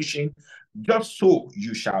furnishing, just so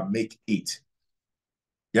you shall make it.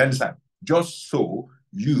 You understand? Just so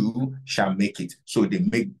you shall make it. So they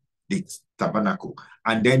make the tabernacle,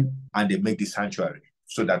 and they make the sanctuary,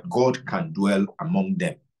 so that God can dwell among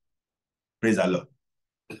them. Praise the Lord.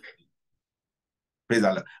 Praise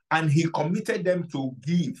the Lord. And he committed them to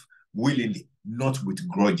give willingly, not with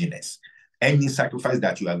grudginess, any sacrifice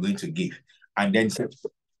that you are going to give. And then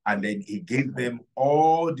he gave them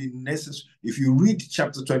all the necessary. If you read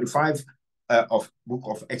chapter 25 of book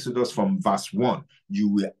of Exodus from verse 1, you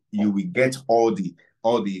will get all the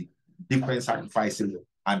different sacrifices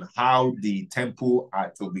and how the temple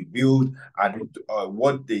are to be built, and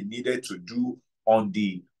what they needed to do on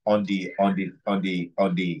the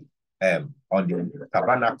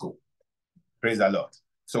tabernacle. Praise the Lord.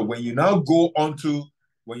 So when you now go onto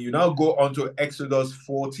when you now go on to Exodus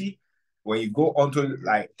 40, when you go on to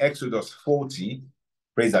like Exodus 40,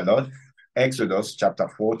 praise the Lord, Exodus chapter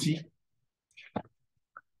 40.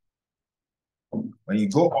 When you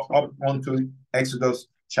go up onto Exodus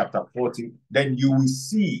chapter 40, then you will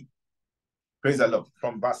see, praise the Lord,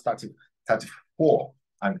 from verse 34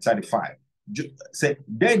 and 35. Say,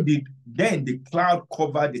 then the cloud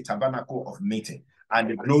covered the tabernacle of meeting,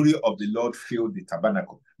 and the glory of the Lord filled the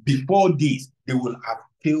tabernacle. Before this, they will have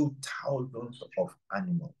killed thousands of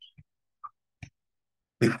animals.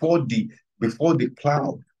 Before the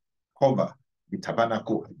cloud cover the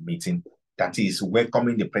tabernacle of meeting, that is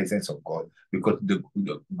welcoming the presence of God, because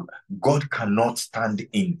God cannot stand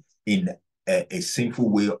in a sinful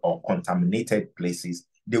way or contaminated places.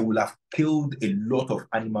 They will have killed a lot of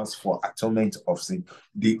animals for atonement of sin.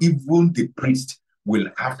 Even the priest will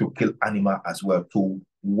have to kill animal as well to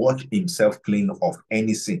wash himself clean of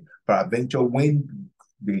any sin. Peradventure, when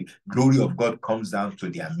the glory of God comes down to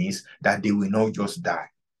their midst, that they will not just die.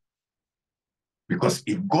 Because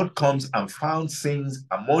if God comes and found sins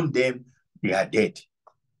among them, they are dead.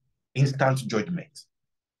 Instant judgment.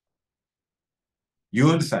 You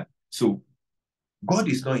understand? So God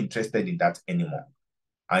is not interested in that anymore.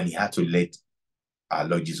 And he had to let our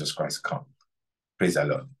Lord Jesus Christ come. Praise the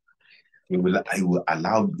Lord. He will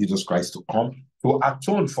allow Jesus Christ to come to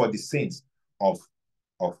atone for the sins of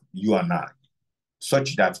you and I,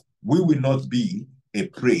 such that we will not be a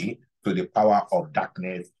prey to the power of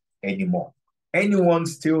darkness anymore. Anyone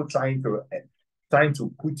still trying to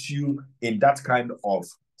put you in that kind of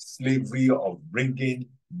slavery of bringing,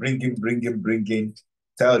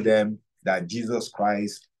 tell them that Jesus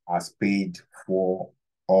Christ has paid for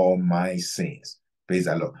all my sins. Praise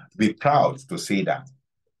the Lord. Be proud to say that.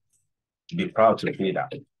 Be proud to say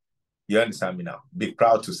that. You understand me now? Be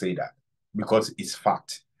proud to say that, because it's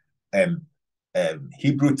fact.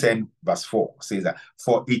 Hebrew 10 verse 4 says that,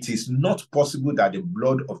 for it is not possible that the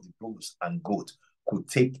blood of the bulls and goats could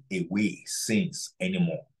take away sins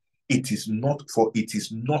anymore. It is not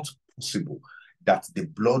possible that the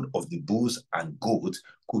blood of the bulls and goats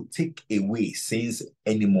could take away sins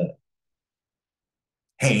anymore.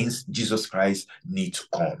 Hence, Jesus Christ needs to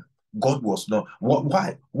come. God was not.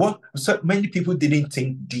 Why? So many people didn't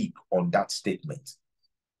think deep on that statement.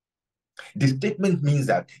 The statement means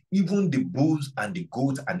that even the bulls and the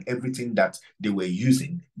goats and everything that they were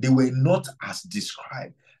using, they were not as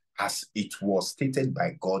described as it was stated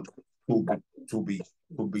by God to be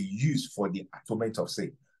used for the atonement of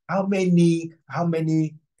sin. How many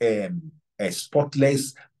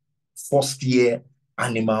spotless first year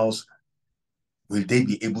animals will they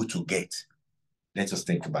be able to get? Let us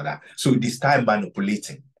think about that. So they start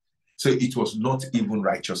manipulating. So it was not even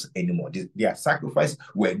righteous anymore. Their sacrifices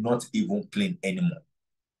were not even clean anymore.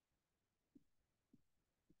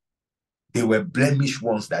 They were blemished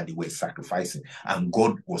ones that they were sacrificing, and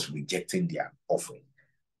God was rejecting their offering.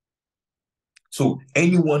 So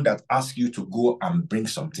anyone that asks you to go and bring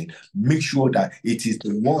something, make sure that it is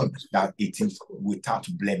the one that it is without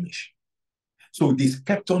blemish. So they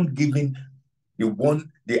kept on giving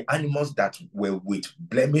the animals that were with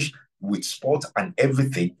blemish, with spot and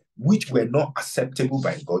everything, which were not acceptable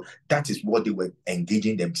by God. That is what they were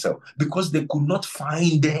engaging themselves, because they could not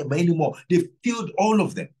find them anymore. They killed all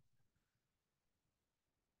of them.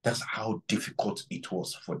 That's how difficult it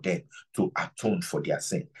was for them to atone for their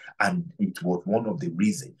sin. And it was one of the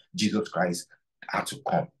reasons Jesus Christ had to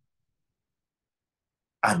come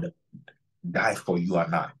and die for you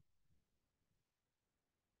and I,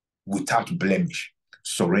 without blemish,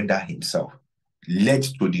 surrender himself, led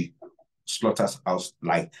to the slaughter's house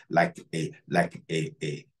like a lamb.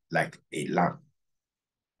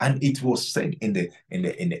 And it was said in the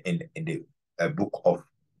book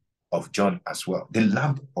of John as well, the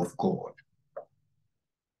Lamb of God.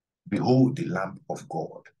 Behold, the Lamb of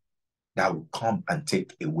God that will come and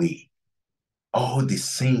take away all the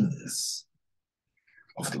sins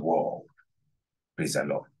of the world. Praise the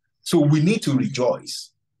Lord. So we need to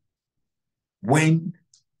rejoice when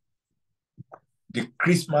the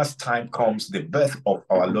Christmas time comes, the birth of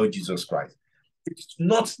our Lord Jesus Christ. It's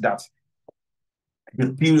not that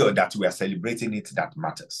the period that we are celebrating it that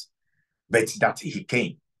matters, but that he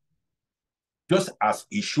came. Just as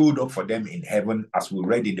he showed up for them in heaven, as we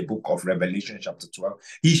read in the book of Revelation chapter 12,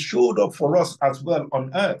 he showed up for us as well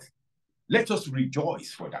on earth. Let us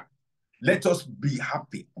rejoice for that. Let us be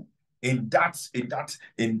happy in that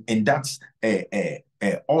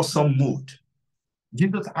awesome mood.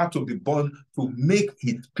 Jesus had to be born to make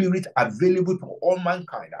his spirit available to all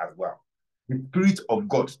mankind as well. The spirit of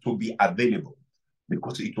God to be available,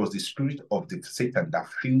 because it was the spirit of the Satan that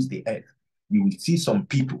fills the earth. you will see some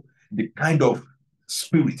people, the kind of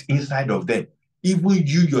spirit inside of them. Even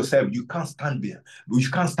you yourself, you can't stand there. You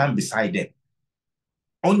can't stand beside them.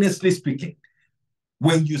 Honestly speaking,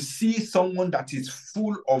 when you see someone that is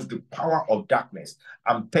full of the power of darkness,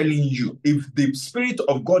 I'm telling you, if the Spirit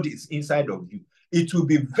of God is inside of you, it will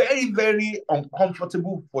be very, very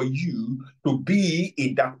uncomfortable for you to be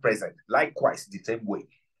in that presence. Likewise, the same way.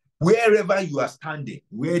 Wherever you are standing,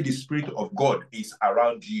 where the Spirit of God is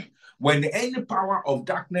around you, when any power of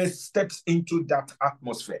darkness steps into that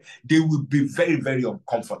atmosphere, they will be very, very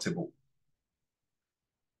uncomfortable.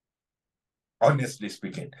 Honestly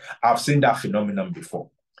speaking, I've seen that phenomenon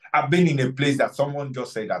before. I've been in a place that someone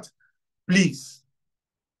just said that, please,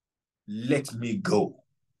 let me go.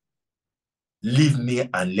 Leave me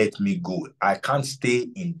and let me go. I can't stay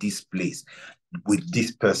in this place with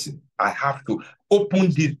this person. I have to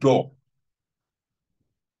open this door.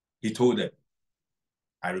 He told them.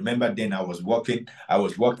 I remember then I was working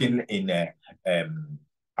in a,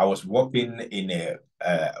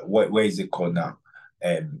 where is it called now?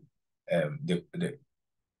 I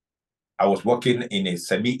was working in a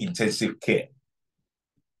semi-intensive care.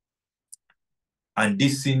 And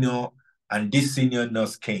this senior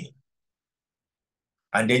nurse came.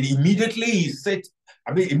 And then immediately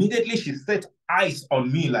she set eyes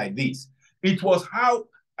on me like this. It was how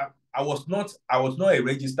I was not a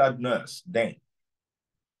registered nurse then.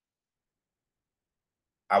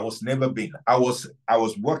 I was never been. I was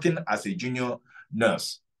working as a junior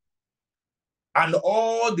nurse. And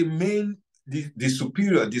all the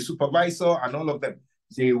superior, the supervisor, and all of them,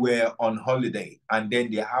 they were on holiday. And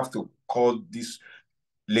then they have to call this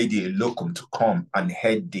lady a locum to come and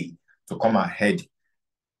head the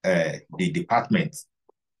department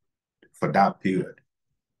for that period.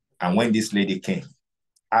 And when this lady came,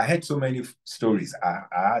 I had so many stories. I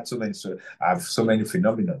had so many stories. I have so many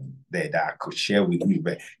phenomena there that I could share with you,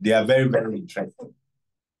 but they are very, very interesting.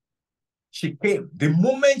 She came. The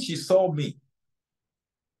moment she saw me,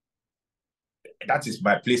 that is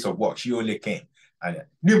my place of work. She only came. And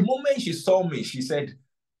the moment she saw me, she said,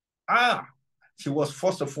 she was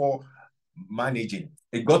first of all managing.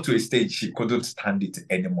 It got to a stage she couldn't stand it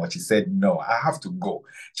anymore. She said, no, I have to go.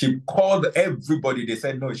 She called everybody. They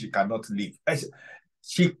said, no, she cannot leave.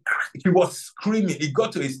 She was screaming. It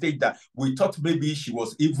got to a stage that we thought maybe she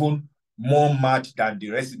was even more mad than the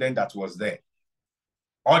resident that was there.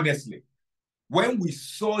 Honestly, when we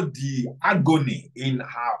saw the agony in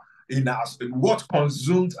what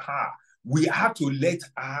consumed her, we had to let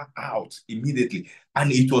her out immediately.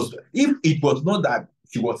 And if it was not that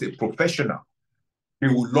she was a professional, they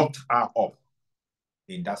would lock her up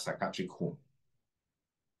in that psychiatric home.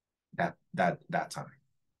 That time.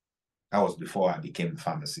 That was before I became a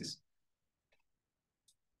pharmacist.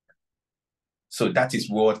 So that is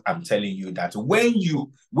what I'm telling you, that when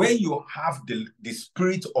you have the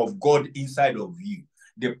Spirit of God inside of you,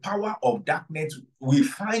 the power of darkness will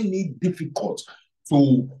find it difficult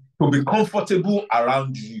to be comfortable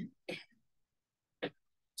around you.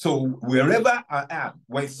 So wherever I am,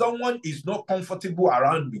 when someone is not comfortable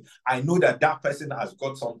around me, I know that that person has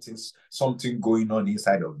got something going on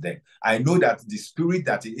inside of them. I know that the spirit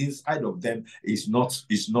that is inside of them is not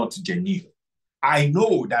genuine. I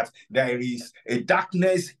know that there is a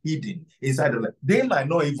darkness hidden inside of them. They might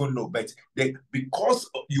not even know, but because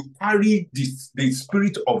you carry the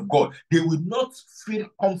Spirit of God, they will not feel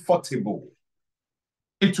comfortable.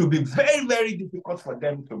 It will be very, very difficult for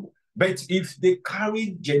them to. But if they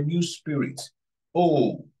carry genuine spirit,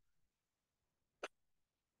 you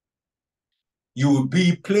will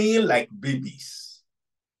be playing like babies.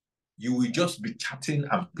 You will just be chatting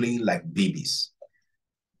and playing like babies.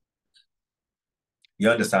 You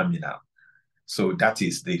understand me now? So that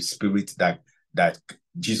is the spirit that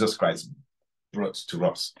Jesus Christ brought to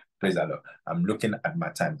us. Praise the Lord. I'm looking at my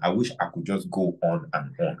time. I wish I could just go on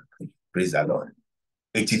and on. Praise the Lord.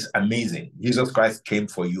 It is amazing. Jesus Christ came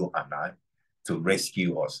for you and I to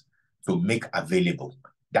rescue us, to make available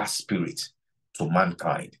that spirit to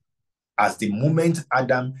mankind. As the moment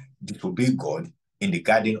Adam disobeyed God in the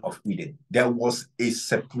Garden of Eden, there was a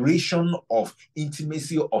separation of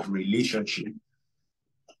intimacy, of relationship.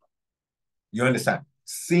 You understand?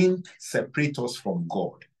 Sin separates us from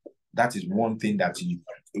God. That is one thing that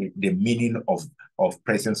the meaning of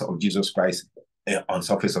presence of Jesus Christ on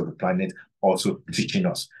surface of the planet also teaching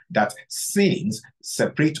us, that sins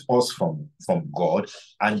separate us from God,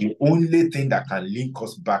 and the only thing that can link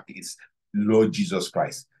us back is Lord Jesus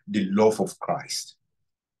Christ, the love of Christ.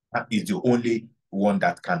 That is the only one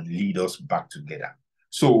that can lead us back together.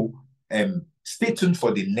 So stay tuned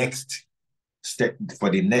for the next step, for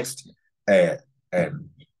the next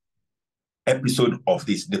episode of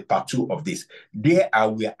this, the part 2 of this. There I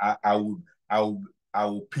will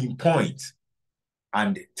pinpoint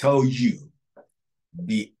and tell you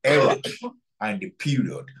the era and the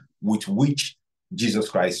period with which Jesus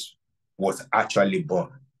Christ was actually born.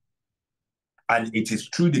 And it is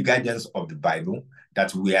through the guidance of the Bible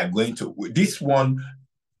that we are going to, this one,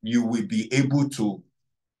 you will be able to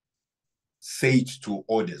say it to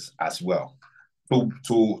others as well.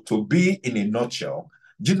 To be in a nutshell,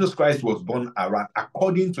 Jesus Christ was born around,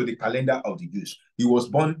 according to the calendar of the Jews, he was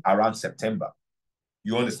born around September.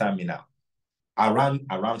 You understand me now?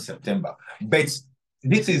 Around September. But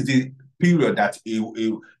this is the period that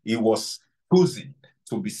it was chosen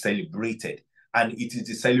to be celebrated. And it is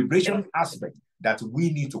the celebration aspect that we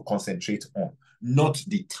need to concentrate on, not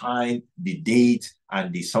the time, the date,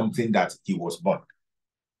 and the something that he was born.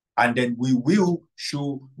 And then we will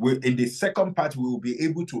show, in the second part, we will be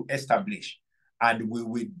able to establish and we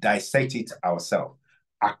will dissect it ourselves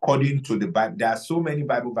according to the Bible. There are so many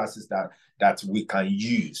Bible verses that we can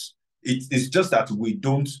use. It's just that we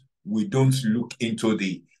don't look into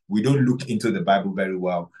the Bible very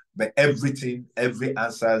well. But every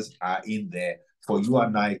answers are in there for you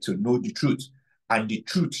and I to know the truth. And the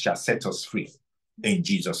truth shall set us free in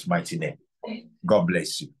Jesus' mighty name. God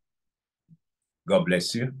bless you. God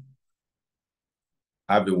bless you.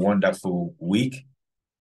 Have a wonderful week.